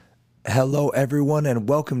Hello, everyone, and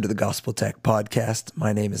welcome to the Gospel Tech Podcast.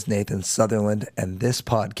 My name is Nathan Sutherland, and this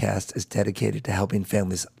podcast is dedicated to helping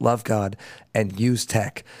families love God and use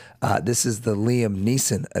tech. This is the Liam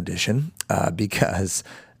Neeson edition not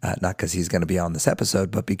because he's going to be on this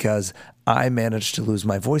episode, but because I managed to lose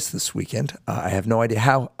my voice this weekend. I have no idea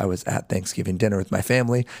how. I was at Thanksgiving dinner with my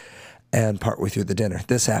family, and partway through the dinner,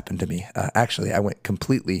 this happened to me. Actually, I went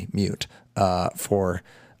completely mute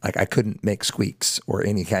I couldn't make squeaks or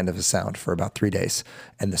any kind of a sound for about 3 days.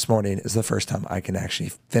 And this morning is the first time I can actually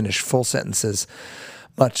finish full sentences,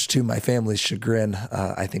 much to my family's chagrin.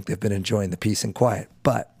 I think they've been enjoying the peace and quiet.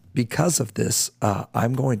 But because of this,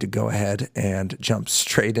 I'm going to go ahead and jump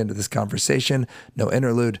straight into this conversation. No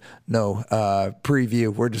interlude, no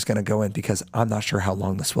preview. We're just going to go in because I'm not sure how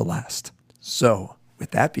long this will last. So with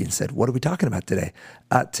that being said, what are we talking about today?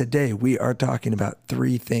 Today, we are talking about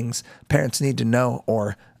 3 things parents need to know,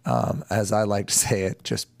 or as I like to say it,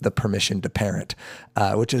 just the permission to parent,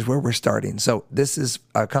 which is where we're starting. So this is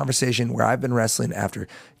a conversation where I've been wrestling after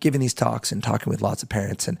giving these talks and talking with lots of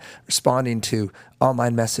parents and responding to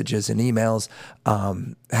online messages and emails,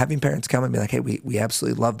 having parents come and be like, hey, we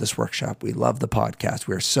absolutely love this workshop. We love the podcast.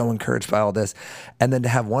 We are so encouraged by all this. And then to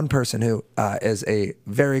have one person who is a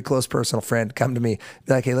very close personal friend come to me,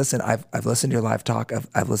 be like, hey, listen, I've listened to your live talk.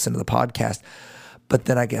 I've listened to the podcast. But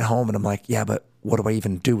then I get home and I'm like, yeah, but what do I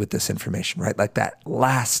even do with this information, right? Like that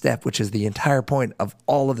last step, which is the entire point of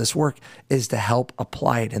all of this work, is to help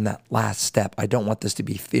apply it in that last step. I don't want this to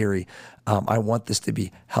be theory. I want this to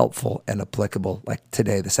be helpful and applicable, like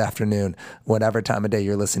today, this afternoon, whatever time of day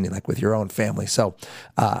you're listening, like with your own family. So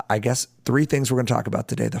I guess 3 things we're going to talk about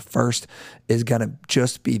today. The first is going to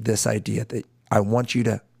just be this idea that I want you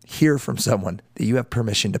to hear from someone that you have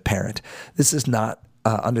permission to parent. This is not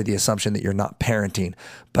under the assumption that you're not parenting.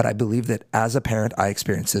 But I believe that as a parent, I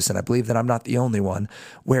experience this, and I believe that I'm not the only one,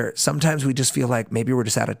 where sometimes we just feel like maybe we're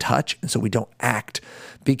just out of touch, and so we don't act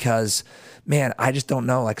because, man, I just don't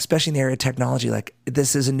know, like especially in the area of technology, like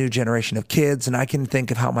this is a new generation of kids, and I can think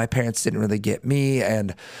of how my parents didn't really get me,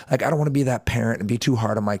 and like I don't want to be that parent and be too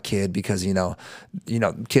hard on my kid because, you know,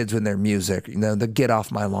 kids with their music, the get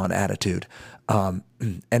off my lawn attitude. And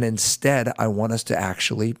instead, I want us to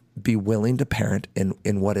actually be willing to parent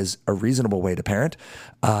in what is a reasonable way to parent.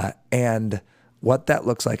 And what that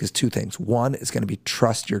looks like is 2 things. One is going to be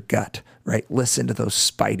trust your gut, right? Listen to those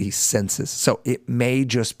spidey senses. So it may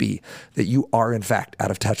just be that you are, in fact, out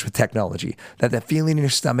of touch with technology, that the feeling in your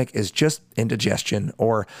stomach is just indigestion,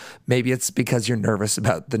 or maybe it's because you're nervous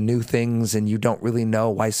about the new things and you don't really know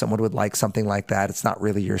why someone would like something like that. It's not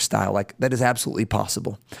really your style. Like that is absolutely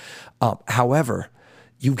possible. However,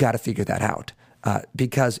 you've got to figure that out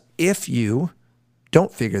because if you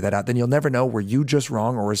don't figure that out, then you'll never know, were you just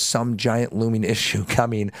wrong or is some giant looming issue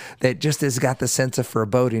coming that just has got the sense of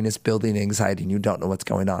foreboding, is building anxiety, and you don't know what's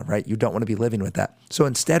going on, right? You don't want to be living with that. So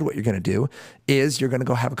instead, what you're going to do is you're going to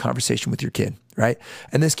go have a conversation with your kid, right?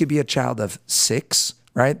 And this could be a child of 6,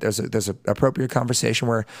 right? There's an appropriate conversation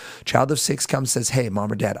where a child of 6 comes and says, hey,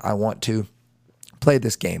 mom or dad, I want to play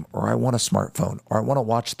this game, or I want a smartphone, or I want to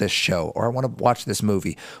watch this show, or I want to watch this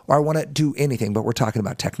movie, or I want to do anything, but we're talking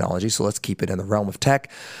about technology, so let's keep it in the realm of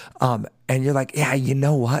tech. And you're like, yeah, you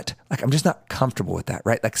know what? Like, I'm just not comfortable with that,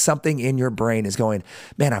 right? Like something in your brain is going,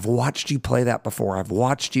 man, I've watched you play that before. I've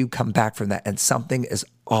watched you come back from that, and something is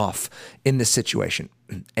off in this situation.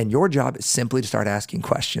 And your job is simply to start asking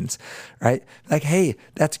questions, right? Like, hey,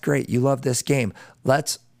 that's great. You love this game.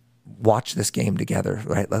 Let's watch this game together,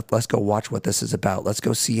 right? Let's go watch what this is about. Let's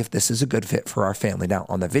go see if this is a good fit for our family. Now,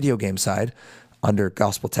 on the video game side, under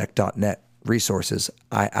gospeltech.net resources,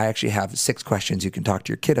 I actually have 6 questions you can talk to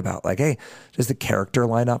your kid about. Like, hey, does the character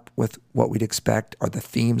line up with what we'd expect? Are the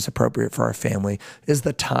themes appropriate for our family? Is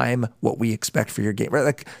the time what we expect for your game? Right?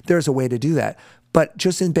 Like, there's a way to do that. But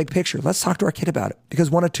just in big picture, let's talk to our kid about it,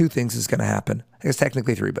 because one of 2 things is going to happen. I guess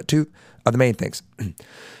technically 3, but 2 are the main things.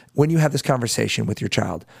 When you have this conversation with your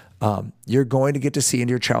child, you're going to get to see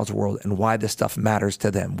into your child's world and why this stuff matters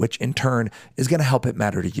to them, which in turn is going to help it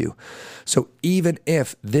matter to you. So even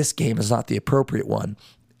if this game is not the appropriate one,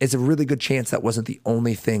 it's a really good chance that wasn't the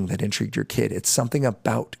only thing that intrigued your kid. It's something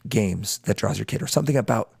about games that draws your kid, or something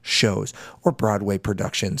about shows or Broadway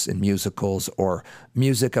productions and musicals or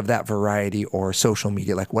music of that variety or social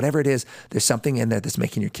media, like whatever it is, there's something in there that's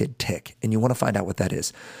making your kid tick, and you want to find out what that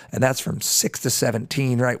is. And that's from 6 to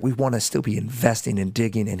 17, right? We want to still be investing and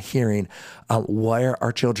digging and hearing where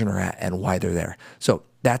our children are at and why they're there. So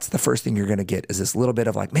that's the first thing you're going to get is this little bit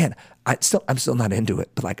of like, man, I'm still not into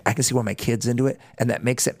it, but like I can see why my kid's into it, and that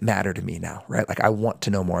makes it matter to me now, right? Like I want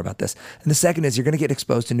to know more about this. And the second is you're going to get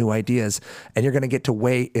exposed to new ideas, and you're going to get to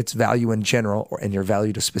weigh its value in general and your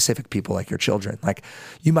value to specific people like your children. Like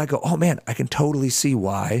you might go, oh man, I can totally see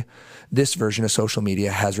why this version of social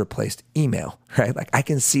media has replaced email, right? Like I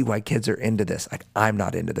can see why kids are into this. Like I'm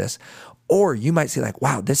not into this. Or you might say like,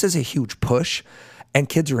 wow, this is a huge push. And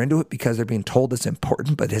kids are into it because they're being told it's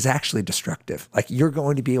important, but it's actually destructive. Like you're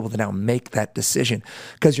going to be able to now make that decision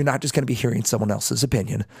because you're not just going to be hearing someone else's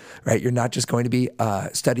opinion, right? You're not just going to be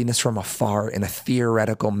studying this from afar in a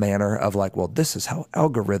theoretical manner of like, well, this is how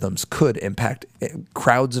algorithms could impact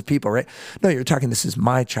crowds of people, right? No, you're talking, this is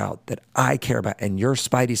my child that I care about, and your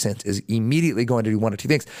spidey sense is immediately going to do one of two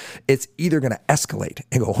things. It's either going to escalate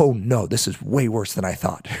and go, oh no, this is way worse than I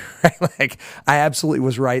thought, right? Like I absolutely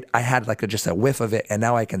was right. I had like just a whiff of it, and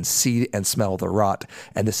now I can see and smell the rot,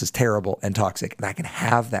 and this is terrible and toxic. And I can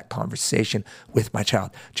have that conversation with my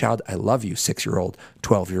child. Child, I love you, 6-year-old,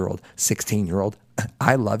 12-year-old, 16-year-old.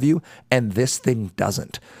 I love you, and this thing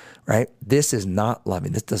doesn't, right? This is not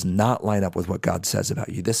loving. This does not line up with what God says about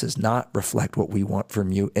you. This does not reflect what we want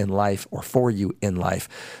from you in life or for you in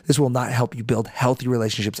life. This will not help you build healthy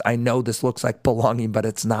relationships. I know this looks like belonging, but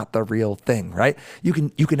it's not the real thing, right? You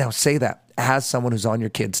can now say that as someone who's on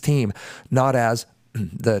your kid's team, not as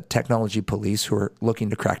the technology police who are looking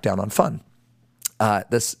to crack down on fun.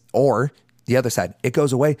 Or the other side, it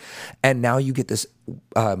goes away, and now you get this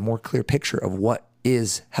more clear picture of what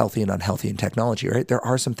is healthy and unhealthy in technology, right? There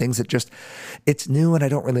are some things that just, it's new and I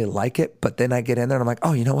don't really like it, but then I get in there and I'm like,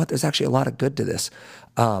 oh, you know what? There's actually a lot of good to this.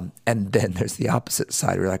 And then there's the opposite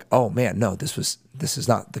side where you're like, oh man, no, this is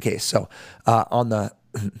not the case. So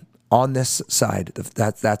on this side,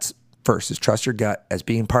 that's first is trust your gut as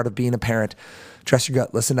being part of being a parent. Trust your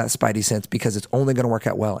gut, listen to that spidey sense because it's only going to work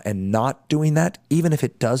out well. And not doing that, even if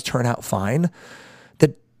it does turn out fine,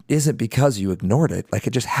 that isn't because you ignored it. Like it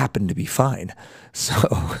just happened to be fine. So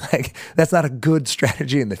like that's not a good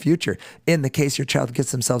strategy in the future. In the case your child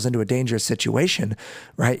gets themselves into a dangerous situation,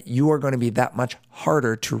 right? You are going to be that much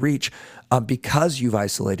harder to reach because you've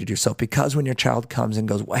isolated yourself. Because when your child comes and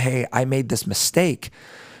goes, well, hey, I made this mistake,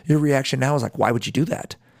 your reaction now is like, why would you do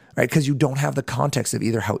that? Right? Because you don't have the context of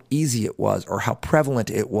either how easy it was or how prevalent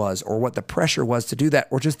it was or what the pressure was to do that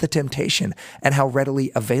or just the temptation and how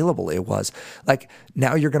readily available it was. Like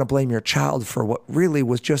now you're going to blame your child for what really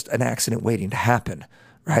was just an accident waiting to happen,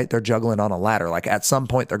 right? They're juggling on a ladder. Like at some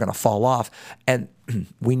point they're going to fall off, and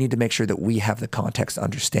we need to make sure that we have the context to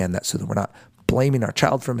understand that so that we're not blaming our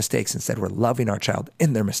child for mistakes. Instead, we're loving our child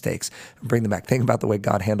in their mistakes and bring them back. Think about the way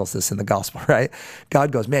God handles this in the gospel, right?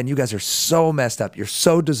 God goes, man, you guys are so messed up. You're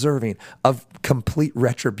so deserving of complete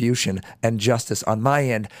retribution and justice on my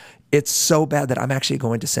end. It's so bad that I'm actually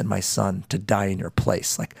going to send my son to die in your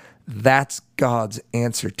place. Like that's God's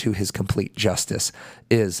answer to his complete justice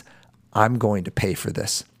is I'm going to pay for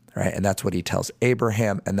this. Right. And that's what he tells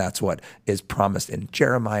Abraham. And that's what is promised in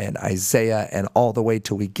Jeremiah and Isaiah and all the way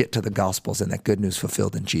till we get to the Gospels and that good news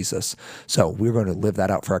fulfilled in Jesus. So we're going to live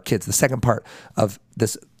that out for our kids. The second part of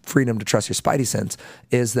this freedom to trust your spidey sense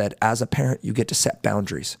is that as a parent, you get to set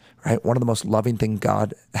boundaries, right? One of the most loving things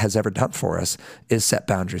God has ever done for us is set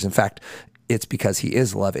boundaries. In fact, it's because he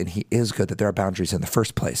is love and he is good that there are boundaries in the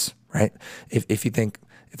first place, right? If you think,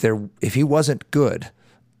 if he wasn't good,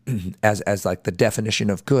 as like the definition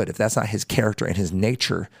of good, if that's not his character and his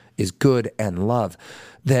nature is good and love,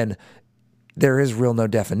 then there is real no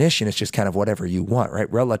definition. It's just kind of whatever you want,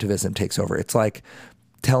 right? Relativism takes over. It's like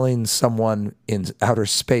telling someone in outer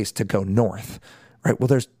space to go north, right? Well,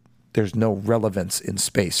 there's no relevance in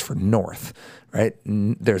space for north, right?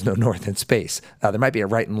 There's no north in space. There might be a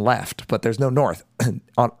right and left, but there's no north.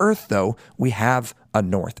 On Earth, though, we have a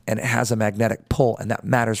north, and it has a magnetic pull, and that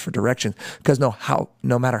matters for direction because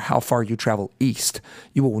no matter how far you travel east,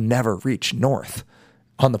 you will never reach north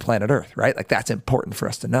on the planet Earth, right? Like that's important for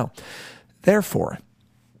us to know. Therefore,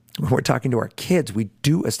 when we're talking to our kids, we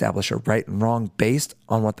do establish a right and wrong based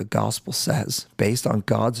on what the gospel says, based on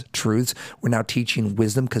God's truths. We're now teaching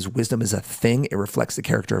wisdom because wisdom is a thing. It reflects the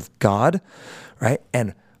character of God, right?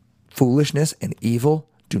 And foolishness and evil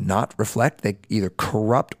do not reflect. They either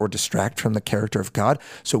corrupt or distract from the character of God.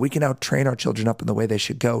 So we can now train our children up in the way they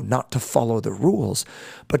should go, not to follow the rules,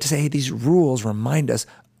 but to say, hey, these rules remind us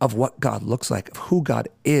of what God looks like, of who God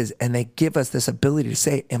is. And they give us this ability to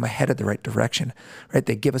say, am I headed the right direction, right?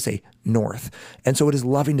 They give us a north. And so it is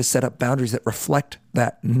loving to set up boundaries that reflect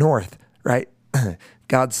that north, right?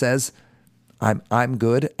 God says, I'm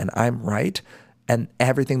good and I'm right. And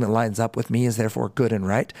everything that lines up with me is therefore good and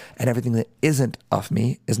right. And everything that isn't of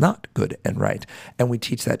me is not good and right. And we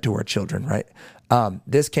teach that to our children, right?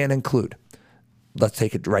 This can include, let's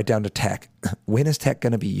take it right down to tech. When is tech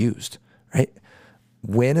going to be used, right?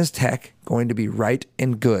 When is tech going to be right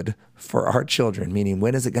and good for our children? Meaning,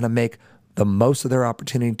 when is it going to make the most of their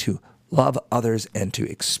opportunity to love others and to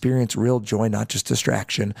experience real joy, not just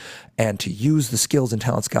distraction, and to use the skills and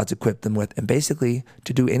talents God's equipped them with, and basically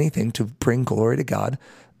to do anything to bring glory to God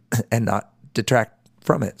and not detract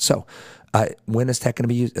from it. So when is tech going to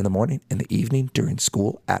be used? In the morning, in the evening, during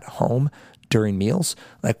school, at home, during meals?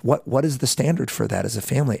 Like what is the standard for that as a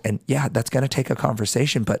family? And yeah, that's going to take a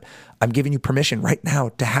conversation, but I'm giving you permission right now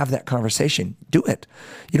to have that conversation. Do it.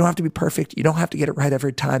 You don't have to be perfect. You don't have to get it right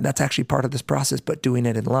every time. That's actually part of this process, but doing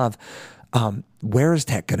it in love. Where is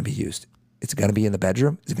tech going to be used? Is it going to be in the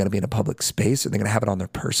bedroom? Is it going to be in a public space? Are they going to have it on their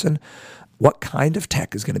person? What kind of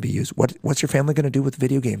tech is going to be used? What's your family going to do with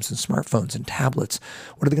video games and smartphones and tablets?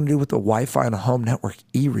 What are they going to do with the Wi-Fi on a home network,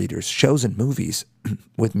 e-readers, shows and movies,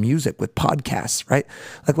 with music, with podcasts, right?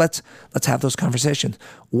 Like let's have those conversations.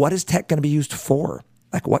 What is tech going to be used for?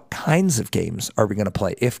 Like what kinds of games are we going to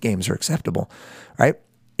play if games are acceptable, right?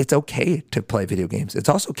 It's okay to play video games. It's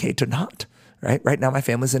also okay to not. Right now, my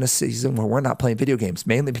family's in a season where we're not playing video games,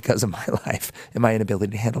 mainly because of my life and my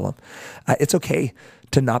inability to handle them. It's okay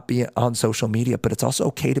to not be on social media, but it's also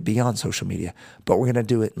okay to be on social media. But we're going to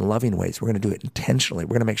do it in loving ways. We're going to do it intentionally. We're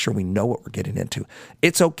going to make sure we know what we're getting into.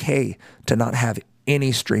 It's okay to not have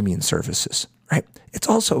any streaming services, right? It's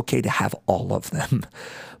also okay to have all of them.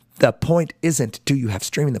 The point isn't, do you have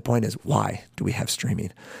streaming? The point is, why do we have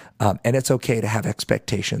streaming? And it's okay to have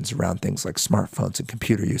expectations around things like smartphones and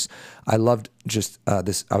computer use. I loved just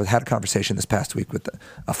this. I had a conversation this past week with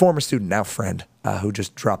a former student, now friend, who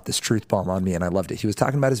just dropped this truth bomb on me, and I loved it. He was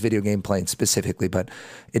talking about his video game playing specifically, but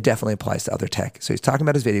it definitely applies to other tech. So he's talking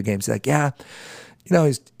about his video games. He's like, yeah,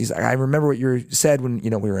 he's like, I remember what you said when,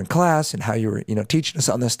 we were in class and how you were, teaching us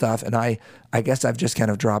on this stuff. And I guess I've just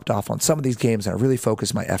kind of dropped off on some of these games and I really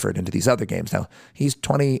focused my effort into these other games. Now he's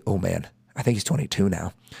 20. Oh man, I think he's 22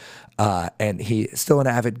 now. And he's still an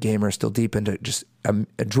avid gamer, still deep into just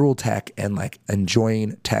a drool tech and like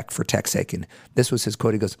enjoying tech for tech's sake. And this was his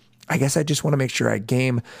quote. He goes, I guess I just want to make sure I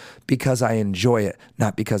game because I enjoy it,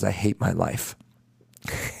 not because I hate my life.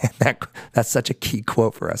 That's such a key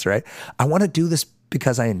quote for us, right? I want to do this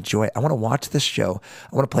because I enjoy it. I want to watch this show.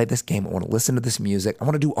 I want to play this game. I want to listen to this music. I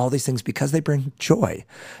want to do all these things because they bring joy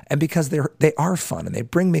and because they are fun and they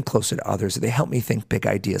bring me closer to others. They help me think big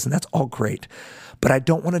ideas, and that's all great. But I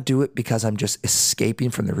don't want to do it because I'm just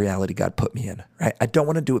escaping from the reality God put me in, right? I don't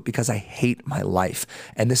want to do it because I hate my life,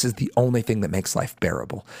 and this is the only thing that makes life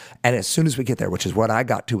bearable. And as soon as we get there, which is what I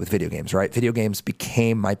got to with video games, right? Video games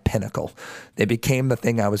became my pinnacle. They became the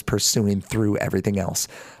thing I was pursuing through everything else.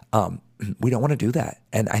 We don't want to do that.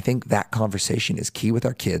 And I think that conversation is key with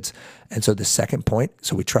our kids. And so the second point,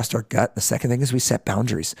 so we trust our gut. The second thing is we set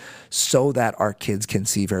boundaries so that our kids can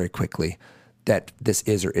see very quickly that this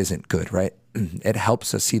is or isn't good, right? It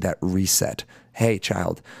helps us see that reset. Hey,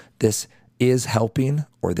 child, this is helping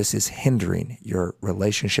or this is hindering your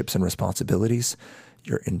relationships and responsibilities,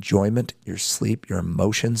 your enjoyment, your sleep, your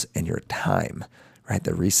emotions, and your time, right?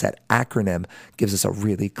 The RESET acronym gives us a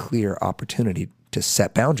really clear opportunity to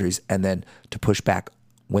set boundaries and then to push back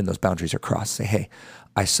when those boundaries are crossed. Say, hey,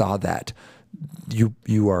 I saw that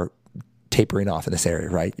you are tapering off in this area,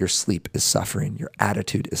 right? Your sleep is suffering. Your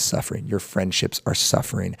attitude is suffering. Your friendships are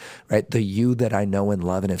suffering, right? The you that I know and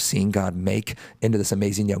love and have seen God make into this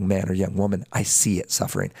amazing young man or young woman, I see it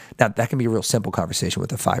suffering. Now, that can be a real simple conversation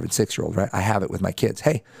with a 5 and 6-year-old, right? I have it with my kids.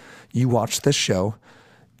 Hey, you watch this show.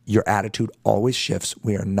 Your attitude always shifts.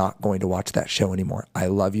 We are not going to watch that show anymore. I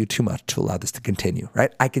love you too much to allow this to continue,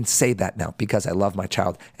 right? I can say that now because I love my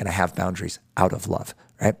child and I have boundaries out of love,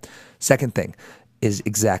 right? Second thing is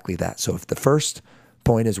exactly that. So if the first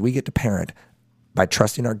point is we get to parent by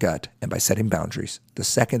trusting our gut and by setting boundaries, the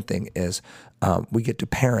second thing is we get to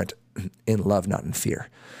parent in love, not in fear,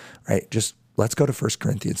 right? Just let's go to 1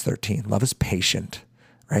 Corinthians 13. Love is patient,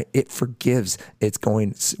 right? It forgives.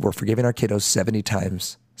 We're forgiving our kiddos 70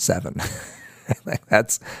 times 7. Like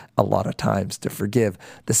that's a lot of times to forgive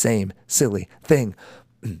the same silly thing,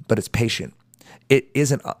 but it's patient. It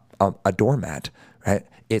isn't a doormat, right?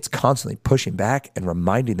 It's constantly pushing back and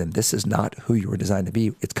reminding them this is not who you were designed to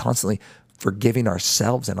be. It's constantly forgiving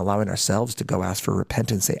ourselves and allowing ourselves to go ask for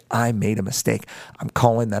repentance, say, I made a mistake. I'm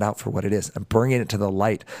calling that out for what it is. I'm bringing it to the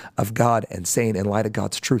light of God and saying, in light of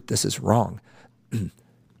God's truth, this is wrong.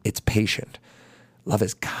 It's patient. Love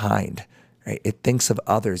is kind, right? It thinks of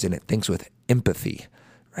others and it thinks with empathy,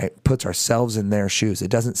 right? Puts ourselves in their shoes. It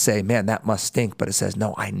doesn't say, man, that must stink, but it says,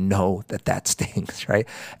 no, I know that that stinks, right?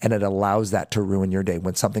 And it allows that to ruin your day.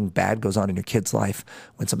 When something bad goes on in your kid's life,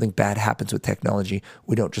 when something bad happens with technology,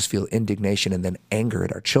 we don't just feel indignation and then anger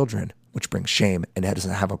at our children, which brings shame and it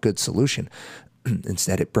doesn't have a good solution.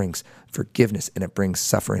 Instead, it brings forgiveness and it brings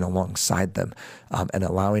suffering alongside them, and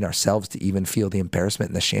allowing ourselves to even feel the embarrassment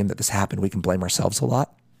and the shame that this happened. We can blame ourselves a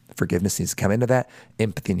lot. Forgiveness needs to come into that.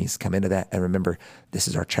 Empathy needs to come into that. And remember, this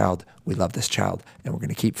is our child. We love this child, and we're going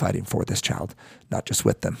to keep fighting for this child, not just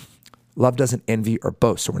with them. Love doesn't envy or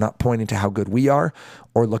boast. So we're not pointing to how good we are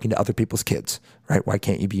or looking to other people's kids, right? Why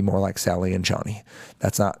can't you be more like Sally and Johnny?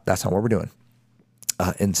 That's not what we're doing.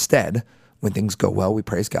 Instead, when things go well, we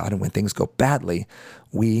praise God. And when things go badly,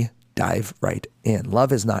 we dive right in.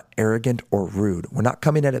 Love is not arrogant or rude. We're not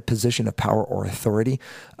coming at a position of power or authority.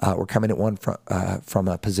 We're coming at one from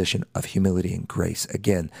a position of humility and grace.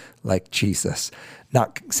 Again, like Jesus,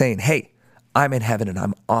 not saying, hey, I'm in heaven and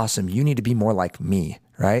I'm awesome. You need to be more like me,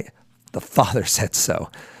 right? The Father said so.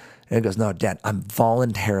 And he goes, no, Dad, I'm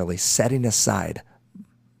voluntarily setting aside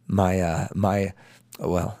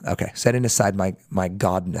setting aside my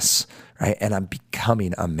godness, right? And I'm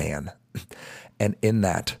becoming a man. And in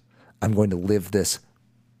that, I'm going to live this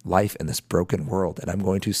life in this broken world, and I'm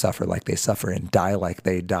going to suffer like they suffer and die like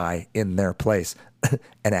they die in their place,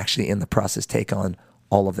 and actually in the process take on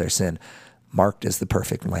all of their sin, marked as the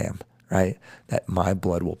perfect lamb, right? That my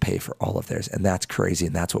blood will pay for all of theirs. And that's crazy,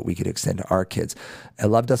 and that's what we could extend to our kids.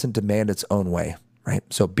 And love doesn't demand its own way, right?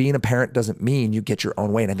 So being a parent doesn't mean you get your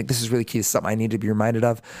own way. And I think this is really key. It's something I need to be reminded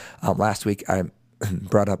of. Last week, I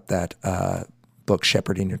brought up that book,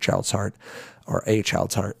 Shepherding Your Child's Heart, or A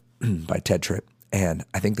Child's Heart by Ted Tripp. And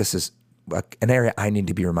I think this is an area I need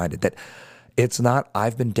to be reminded that it's not,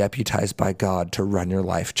 I've been deputized by God to run your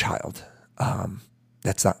life, child.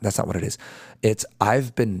 That's not what it is. It's,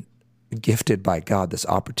 I've been gifted by God this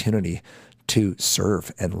opportunity to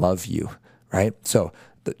serve and love you, right? So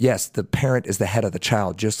yes, the parent is the head of the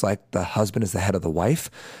child, just like the husband is the head of the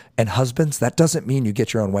wife. And husbands, that doesn't mean you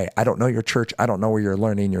get your own way. I don't know your church. I don't know where you're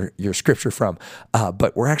learning your scripture from.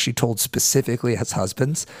 But we're actually told specifically as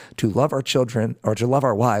husbands to love our children or to love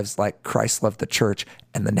our wives like Christ loved the church.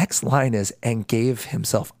 And the next line is, and gave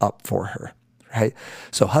himself up for her. Right?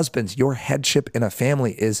 So husbands, your headship in a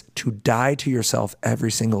family is to die to yourself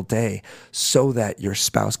every single day so that your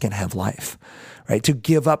spouse can have life, right? To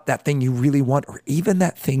give up that thing you really want or even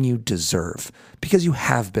that thing you deserve because you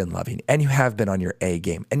have been loving and you have been on your A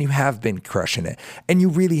game and you have been crushing it and you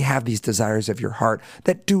really have these desires of your heart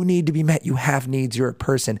that do need to be met. You have needs, you're a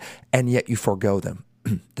person, and yet you forego them.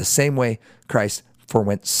 The same way Christ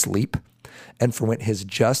forwent sleep and forwent his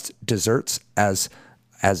just desserts as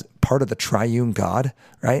part of the triune God,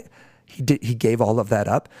 right? He gave all of that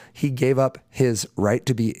up. He gave up his right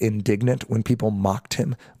to be indignant when people mocked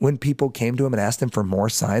him, when people came to him and asked him for more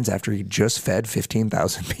signs after he just fed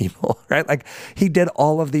 15,000 people, right? Like he did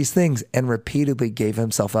all of these things and repeatedly gave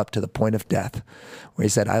himself up to the point of death where he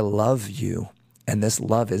said, I love you. And this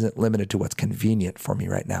love isn't limited to what's convenient for me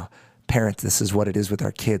right now. Parents, this is what it is with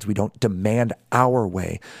our kids. We don't demand our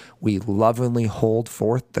way. We lovingly hold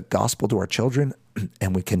forth the gospel to our children,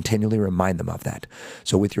 and we continually remind them of that.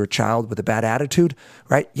 So with your child with a bad attitude,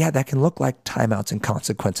 right? Yeah, that can look like timeouts and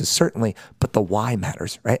consequences, certainly, but the why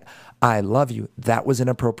matters, right? I love you. That was an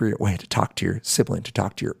appropriate way to talk to your sibling, to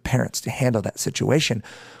talk to your parents, to handle that situation.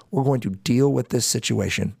 We're going to deal with this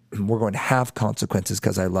situation. We're going to have consequences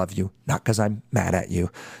because I love you, not because I'm mad at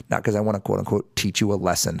you, not because I want to quote unquote teach you a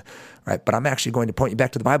lesson, right? But I'm actually going to point you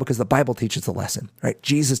back to the Bible because the Bible teaches the lesson, right?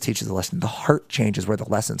 Jesus teaches the lesson. The heart changes where the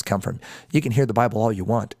lessons come from. You can hear the Bible all you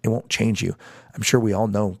want. It won't change you. I'm sure we all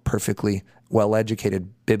know perfectly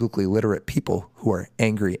well-educated, biblically literate people who are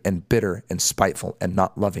angry and bitter and spiteful and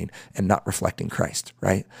not loving and not reflecting Christ,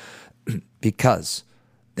 right? Because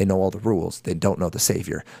they know all the rules. They don't know the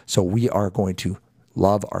Savior. So we are going to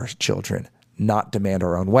love our children, not demand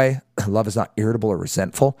our own way. Love is not irritable or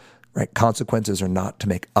resentful, right? Consequences are not to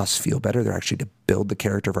make us feel better. They're actually to build the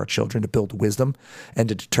character of our children, to build wisdom, and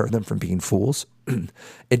to deter them from being fools.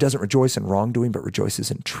 It doesn't rejoice in wrongdoing, but rejoices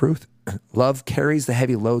in truth. Love carries the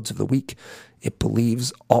heavy loads of the weak. It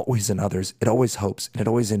believes always in others. It always hopes, and it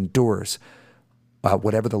always endures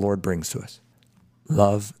whatever the Lord brings to us.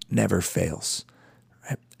 Love never fails.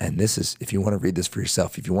 right? And this is, if you want to read this for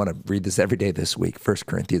yourself, if you want to read this every day this week, 1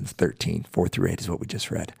 Corinthians 13, 4-8 is what we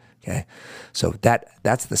just read. Okay. So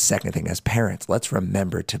that's the second thing. As parents, let's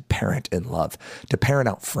remember to parent in love, to parent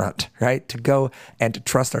out front, right? To go and to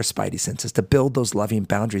trust our spidey senses, to build those loving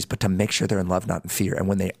boundaries, but to make sure they're in love, not in fear. And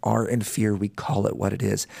when they are in fear, we call it what it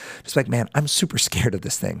is. Just like, man, I'm super scared of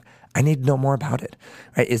this thing. I need to know more about it,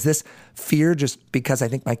 right? Is this fear just because I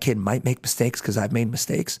think my kid might make mistakes because I've made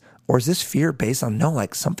mistakes? Or is this fear based on, no,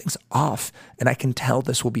 like something's off and I can tell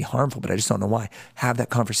this will be harmful, but I just don't know why? Have that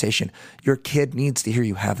conversation. Your kid needs to hear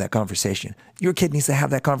you have that conversation. Your kid needs to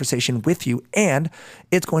have that conversation with you, and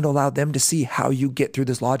it's going to allow them to see how you get through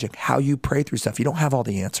this logic, how you pray through stuff. You don't have all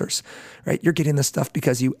the answers, right? You're getting this stuff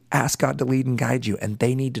because you ask God to lead and guide you, and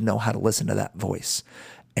they need to know how to listen to that voice.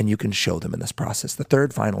 And you can show them in this process. The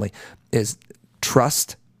third, finally, is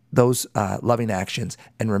trust those loving actions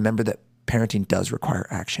and remember that parenting does require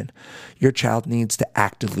action. Your child needs to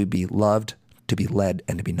actively be loved, to be led,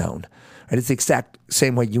 and to be known. Right? It's the exact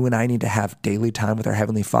same way you and I need to have daily time with our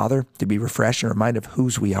Heavenly Father to be refreshed and reminded of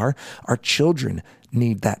whose we are. Our children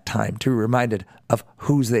need that time to be reminded of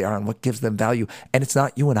whose they are and what gives them value. And it's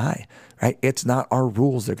not you and I, right? It's not our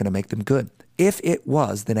rules that are going to make them good. If it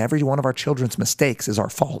was, then every one of our children's mistakes is our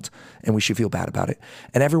fault, and we should feel bad about it.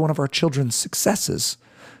 And every one of our children's successes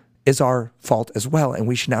is our fault as well, and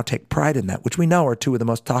we should now take pride in that, which we know are two of the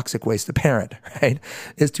most toxic ways to parent, right?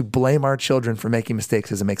 Is to blame our children for making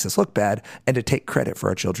mistakes as it makes us look bad, and to take credit for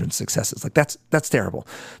our children's successes. Like that's terrible.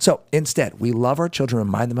 So instead, we love our children,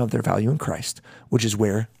 remind them of their value in Christ, which is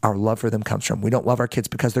where our love for them comes from. We don't love our kids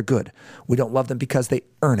because they're good. We don't love them because they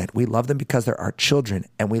earn it. We love them because they're our children,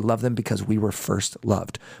 and we love them because we were first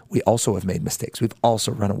loved. We also have made mistakes. We've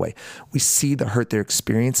also run away. We see the hurt they're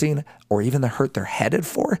experiencing, or even the hurt they're headed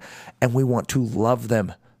for, and we want to love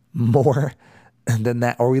them more than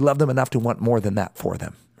that, or we love them enough to want more than that for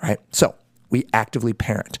them, right? So we actively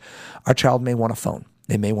parent. Our child may want a phone.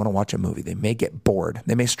 They may want to watch a movie. They may get bored.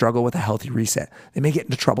 They may struggle with a healthy reset. They may get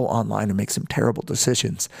into trouble online and make some terrible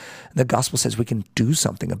decisions. And the gospel says we can do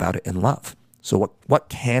something about it in love. So what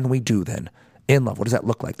can we do then in love? What does that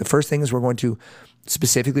look like? The first thing is we're going to,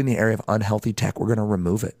 specifically in the area of unhealthy tech, we're going to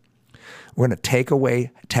remove it. We're going to take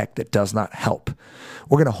away tech that does not help.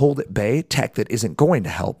 We're going to hold at bay tech that isn't going to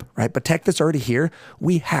help, right? But tech that's already here,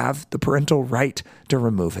 we have the parental right to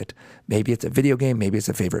remove it. Maybe it's a video game, maybe it's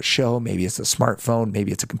a favorite show, maybe it's a smartphone,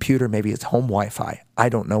 maybe it's a computer, maybe it's home Wi-Fi. I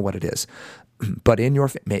don't know what it is. But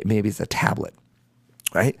maybe it's a tablet,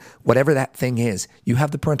 right? Whatever that thing is, you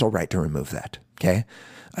have the parental right to remove that, okay?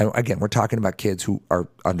 Again, we're talking about kids who are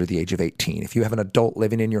under the age of 18. If you have an adult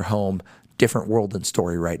living in your home, different world and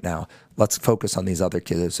story right now. Let's focus on these other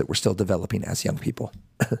kids that we're still developing as young people.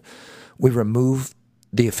 We remove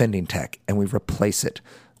the offending tech and we replace it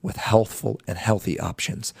with healthful and healthy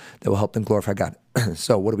options that will help them glorify God.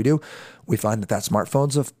 So what do? We find that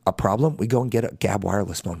smartphone's a problem. We go and get a Gab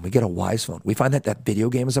wireless phone. We get a Wise phone. We find that video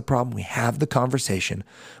game is a problem. We have the conversation.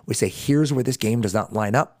 We say, here's where this game does not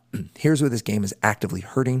line up. Here's where this game is actively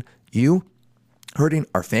hurting you, hurting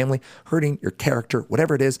our family, hurting your character,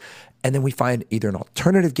 whatever it is. And then we find either an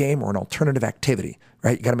alternative game or an alternative activity,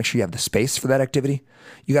 right? You got to make sure you have the space for that activity.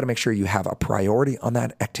 You got to make sure you have a priority on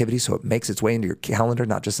that activity so it makes its way into your calendar,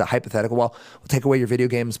 not just a hypothetical, well, we'll take away your video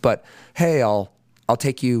games, but hey, I'll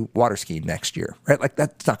take you water skiing next year, right? Like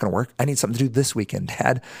that's not going to work. I need something to do this weekend,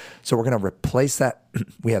 Dad. So we're going to replace that.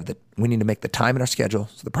 We need to make the time in our schedule.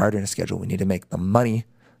 So the priority in our schedule, we need to make the money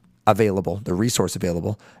available, the resource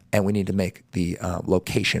available, and we need to make the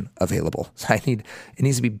location available. So it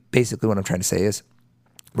needs to be basically what I'm trying to say is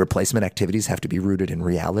replacement activities have to be rooted in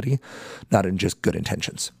reality, not in just good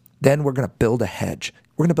intentions. Then we're going to build a hedge.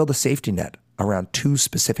 We're going to build a safety net around two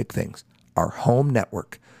specific things, our home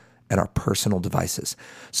network and our personal devices.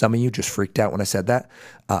 Some of you just freaked out when I said that.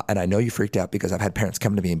 And I know you freaked out because I've had parents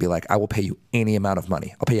come to me and be like, I will pay you any amount of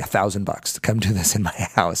money. I'll pay you $1,000 to come do this in my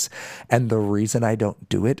house. And the reason I don't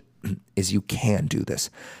do it is you can do this.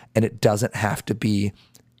 And it doesn't have to be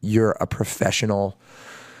you're a professional,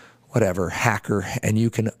 whatever, hacker, and you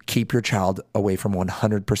can keep your child away from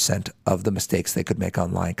 100% of the mistakes they could make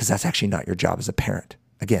online, because that's actually not your job as a parent.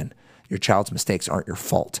 Again, your child's mistakes aren't your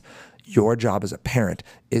fault. Your job as a parent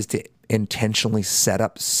is to intentionally set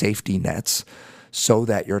up safety nets so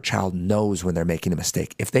that your child knows when they're making a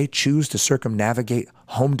mistake. If they choose to circumnavigate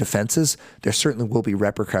home defenses, there certainly will be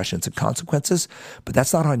repercussions and consequences, but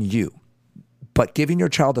that's not on you. But giving your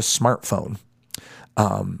child a smartphone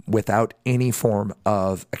without any form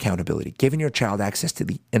of accountability, giving your child access to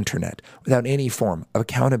the internet without any form of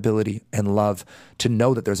accountability and love to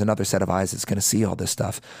know that there's another set of eyes that's going to see all this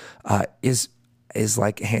stuff is is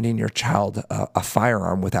like handing your child a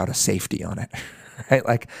firearm without a safety on it, right?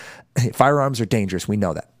 Like firearms are dangerous. We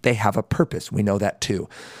know that. They have a purpose. We know that too.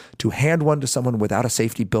 To hand one to someone without a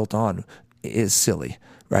safety built on is silly,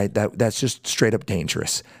 right? That's just straight up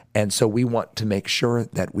dangerous. And so we want to make sure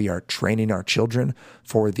that we are training our children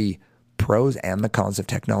for the pros and the cons of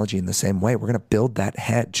technology in the same way. We're going to build that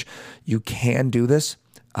hedge. You can do this.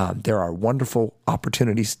 There are wonderful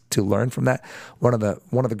opportunities to learn from that. One of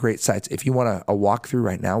the great sites, if you want a walkthrough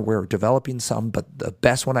right now, we're developing some, but the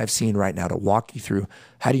best one I've seen right now to walk you through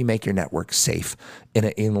how do you make your network safe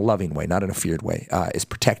in a loving way, not in a feared way, is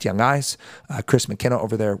Protect Young Eyes. Chris McKenna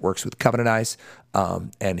over there works with Covenant Eyes,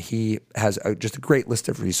 and he has just a great list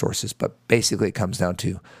of resources, but basically it comes down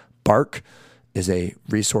to Bark is a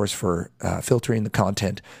resource for filtering the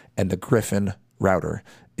content, and the Griffin router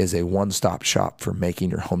is a one-stop shop for making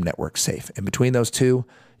your home network safe. And between those two,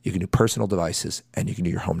 you can do personal devices and you can do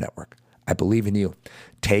your home network. I believe in you.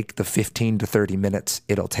 Take the 15 to 30 minutes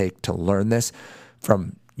it'll take to learn this,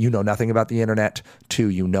 from you know nothing about the internet to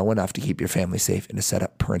you know enough to keep your family safe and to set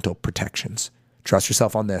up parental protections. Trust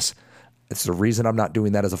yourself on this. It's the reason I'm not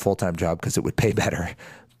doing that as a full-time job, because it would pay better.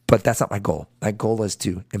 But that's not my goal. My goal is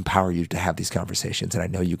to empower you to have these conversations, and I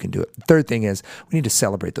know you can do it. The third thing is we need to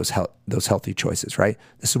celebrate those healthy choices, right?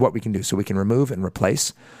 This is what we can do. So we can remove and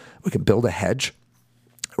replace. We can build a hedge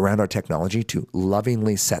around our technology to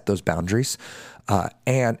lovingly set those boundaries,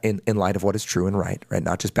 and in light of what is true and right?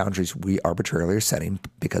 Not just boundaries we arbitrarily are setting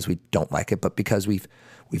because we don't like it, but because we've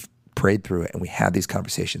prayed through it and we had these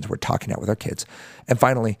conversations. We're talking out with our kids. And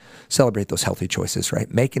finally, celebrate those healthy choices, right?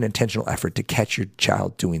 Make an intentional effort to catch your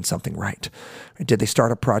child doing something right. Did they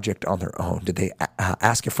start a project on their own? Did they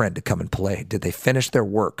ask a friend to come and play? Did they finish their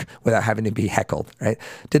work without having to be heckled, right?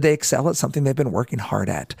 Did they excel at something they've been working hard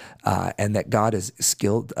at, and that God has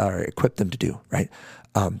skilled or equipped them to do, right?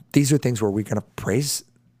 These are things where we're going to praise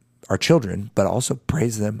our children, but also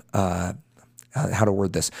praise them, how to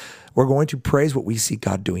word this. We're going to praise what we see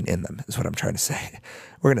God doing in them, is what I'm trying to say.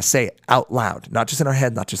 We're going to say it out loud, not just in our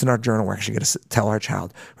head, not just in our journal. We're actually going to tell our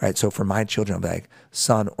child, right? So for my children, I'll be like,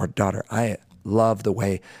 son or daughter, I love the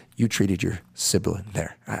way you treated your sibling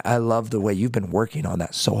there. I love the way you've been working on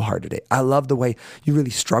that so hard today. I love the way you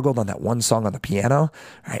really struggled on that one song on the piano,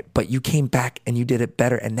 right? But you came back and you did it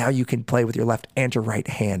better, and now you can play with your left and your right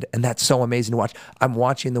hand, and that's so amazing to watch. I'm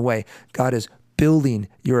watching the way God is building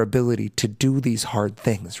your ability to do these hard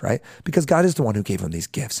things, right? Because God is the one who gave them these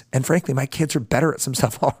gifts. And frankly, my kids are better at some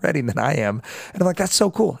stuff already than I am. And I'm like, that's so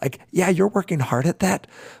cool. Like, yeah, you're working hard at that,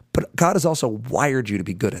 but God has also wired you to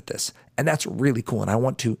be good at this. And that's really cool. And I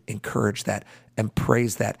want to encourage that and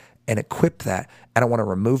praise that and equip that. And I want to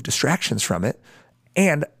remove distractions from it.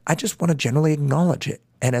 And I just want to generally acknowledge it.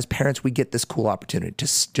 And as parents, we get this cool opportunity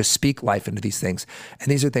to just speak life into these things. And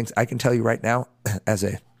these are things I can tell you right now as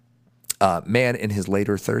a man in his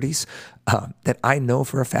later 30s, that I know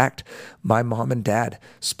for a fact my mom and dad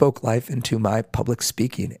spoke life into my public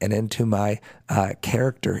speaking and into my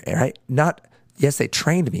character, right? Yes, they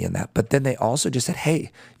trained me in that, but then they also just said,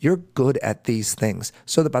 hey, you're good at these things.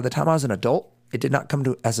 So that by the time I was an adult, it did not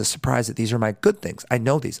come as a surprise that these are my good things. I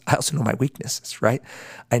know these. I also know my weaknesses, right?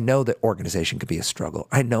 I know that organization can be a struggle.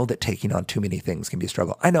 I know that taking on too many things can be a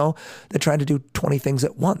struggle. I know that trying to do 20 things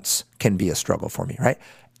at once can be a struggle for me, right?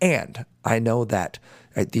 And I know that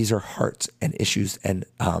these are hearts and issues and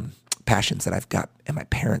passions that I've got, and my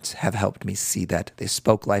parents have helped me see that. They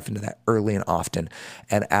spoke life into that early and often.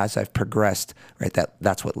 And as I've progressed, right,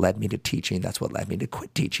 that's what led me to teaching. That's what led me to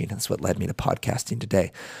quit teaching. That's what led me to podcasting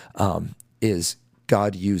today, is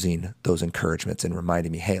God using those encouragements and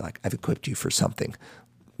reminding me, hey, like, I've equipped you for something.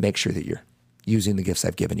 Make sure that you're using the gifts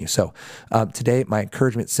I've given you. So today, my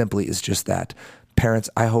encouragement simply is just that. Parents,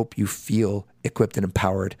 I hope you feel equipped and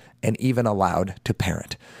empowered and even allowed to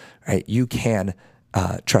parent, right? You can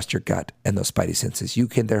trust your gut and those spidey senses. You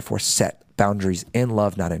can therefore set boundaries in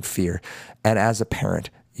love, not in fear. And as a parent,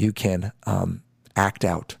 you can act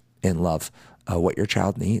out in love what your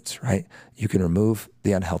child needs, right? You can remove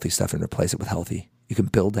the unhealthy stuff and replace it with healthy. You can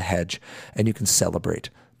build a hedge, and you can celebrate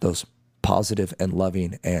those positive and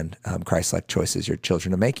loving and Christ-like choices your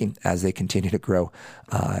children are making as they continue to grow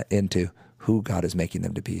into who God is making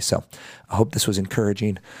them to be. So I hope this was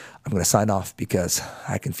encouraging. I'm going to sign off because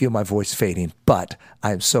I can feel my voice fading, but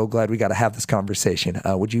I'm so glad we got to have this conversation.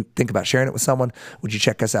 Would you think about sharing it with someone? Would you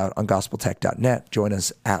check us out on gospeltech.net? Join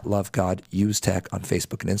us at Love God Use Tech on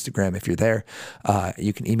Facebook and Instagram. If you're there,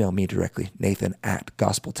 you can email me directly,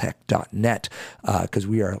 nathan@gospeltech.net, because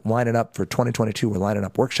we are lining up for 2022. We're lining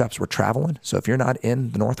up workshops. We're traveling. So if you're not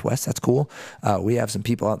in the Northwest, that's cool. We have some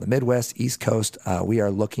people out in the Midwest, East Coast. We are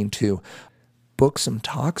looking to book some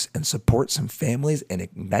talks and support some families and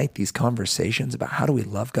ignite these conversations about how do we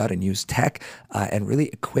love God and use tech and really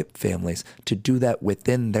equip families to do that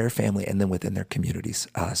within their family and then within their communities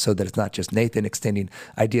so that it's not just Nathan extending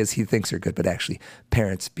ideas he thinks are good, but actually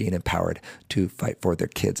parents being empowered to fight for their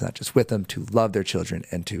kids, not just with them, to love their children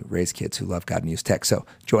and to raise kids who love God and use tech. So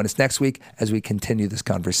join us next week as we continue this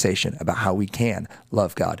conversation about how we can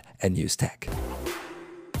love God and use tech.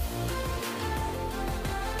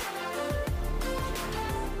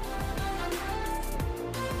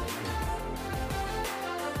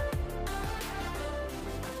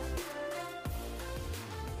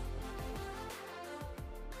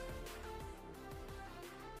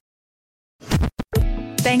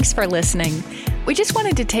 Thanks for listening. We just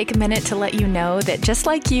wanted to take a minute to let you know that just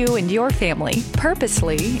like you and your family,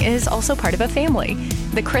 Purposely is also part of a family,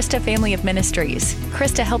 the Christa Family of Ministries.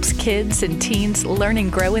 Christa helps kids and teens learn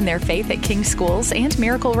and grow in their faith at King Schools and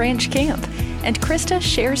Miracle Ranch Camp. And Christa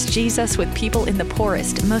shares Jesus with people in the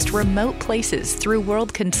poorest, most remote places through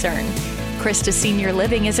World Concern. Christa Senior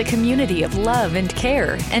Living is a community of love and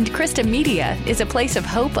care, and Christa Media is a place of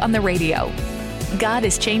hope on the radio. God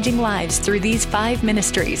is changing lives through these 5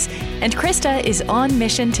 ministries, and Christa is on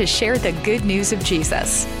mission to share the good news of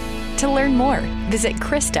Jesus. To learn more, visit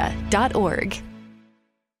Christa.org.